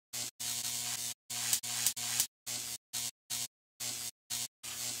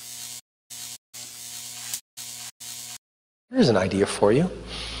Here's an idea for you.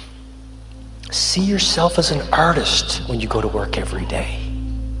 See yourself as an artist when you go to work every day.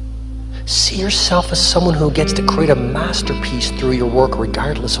 See yourself as someone who gets to create a masterpiece through your work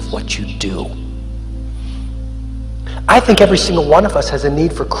regardless of what you do. I think every single one of us has a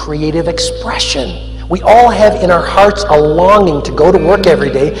need for creative expression. We all have in our hearts a longing to go to work every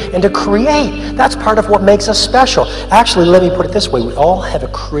day and to create. That's part of what makes us special. Actually, let me put it this way. We all have a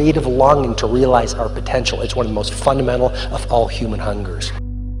creative longing to realize our potential. It's one of the most fundamental of all human hungers.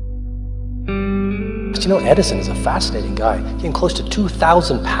 You know, Edison is a fascinating guy. He had close to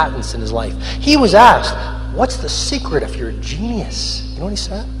 2,000 patents in his life. He was asked, what's the secret of your genius? You know what he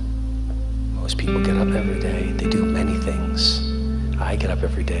said? Most people get up every day. They do many things. I get up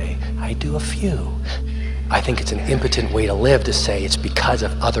every day. I do a few. I think it's an impotent way to live to say it's because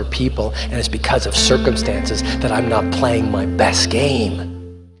of other people and it's because of circumstances that I'm not playing my best game.